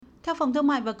Theo Phòng Thương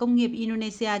mại và Công nghiệp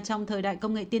Indonesia, trong thời đại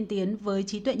công nghệ tiên tiến với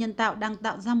trí tuệ nhân tạo đang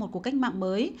tạo ra một cuộc cách mạng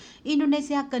mới,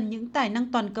 Indonesia cần những tài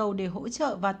năng toàn cầu để hỗ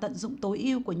trợ và tận dụng tối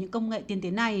ưu của những công nghệ tiên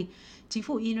tiến này. Chính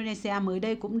phủ Indonesia mới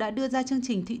đây cũng đã đưa ra chương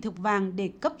trình thị thực vàng để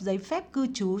cấp giấy phép cư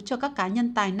trú cho các cá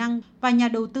nhân tài năng và nhà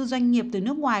đầu tư doanh nghiệp từ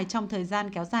nước ngoài trong thời gian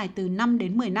kéo dài từ 5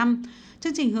 đến 10 năm.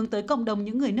 Chương trình hướng tới cộng đồng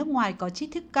những người nước ngoài có tri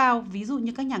thức cao, ví dụ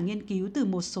như các nhà nghiên cứu từ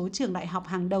một số trường đại học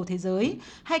hàng đầu thế giới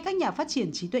hay các nhà phát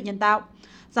triển trí tuệ nhân tạo.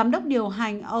 Giám đốc điều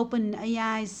hành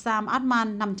OpenAI Sam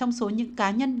Altman nằm trong số những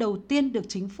cá nhân đầu tiên được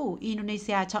chính phủ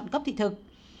Indonesia chọn cấp thị thực.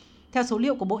 Theo số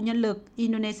liệu của Bộ Nhân lực,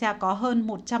 Indonesia có hơn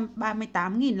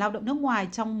 138.000 lao động nước ngoài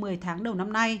trong 10 tháng đầu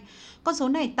năm nay. Con số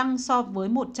này tăng so với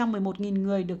 111.000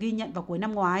 người được ghi nhận vào cuối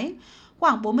năm ngoái.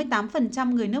 Khoảng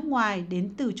 48% người nước ngoài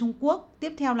đến từ Trung Quốc,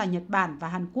 tiếp theo là Nhật Bản và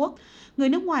Hàn Quốc. Người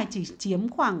nước ngoài chỉ chiếm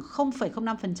khoảng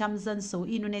 0,05% dân số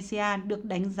Indonesia, được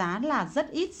đánh giá là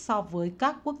rất ít so với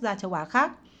các quốc gia châu Á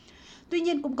khác. Tuy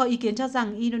nhiên, cũng có ý kiến cho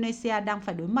rằng Indonesia đang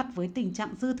phải đối mặt với tình trạng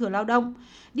dư thừa lao động.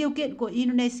 Điều kiện của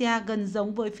Indonesia gần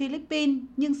giống với Philippines,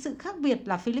 nhưng sự khác biệt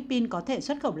là Philippines có thể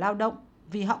xuất khẩu lao động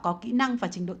vì họ có kỹ năng và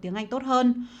trình độ tiếng Anh tốt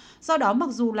hơn. Do đó, mặc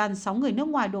dù làn sóng người nước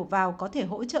ngoài đổ vào có thể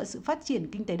hỗ trợ sự phát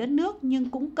triển kinh tế đất nước, nhưng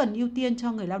cũng cần ưu tiên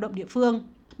cho người lao động địa phương.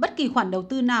 Bất kỳ khoản đầu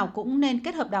tư nào cũng nên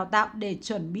kết hợp đào tạo để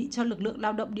chuẩn bị cho lực lượng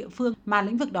lao động địa phương mà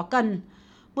lĩnh vực đó cần.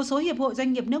 Một số hiệp hội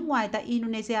doanh nghiệp nước ngoài tại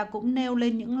Indonesia cũng nêu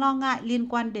lên những lo ngại liên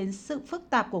quan đến sự phức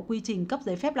tạp của quy trình cấp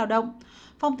giấy phép lao động.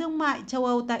 Phòng Thương mại châu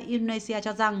Âu tại Indonesia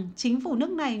cho rằng chính phủ nước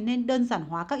này nên đơn giản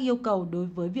hóa các yêu cầu đối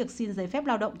với việc xin giấy phép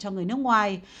lao động cho người nước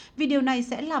ngoài, vì điều này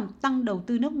sẽ làm tăng đầu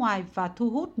tư nước ngoài và thu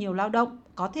hút nhiều lao động,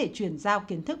 có thể chuyển giao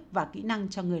kiến thức và kỹ năng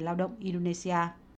cho người lao động Indonesia.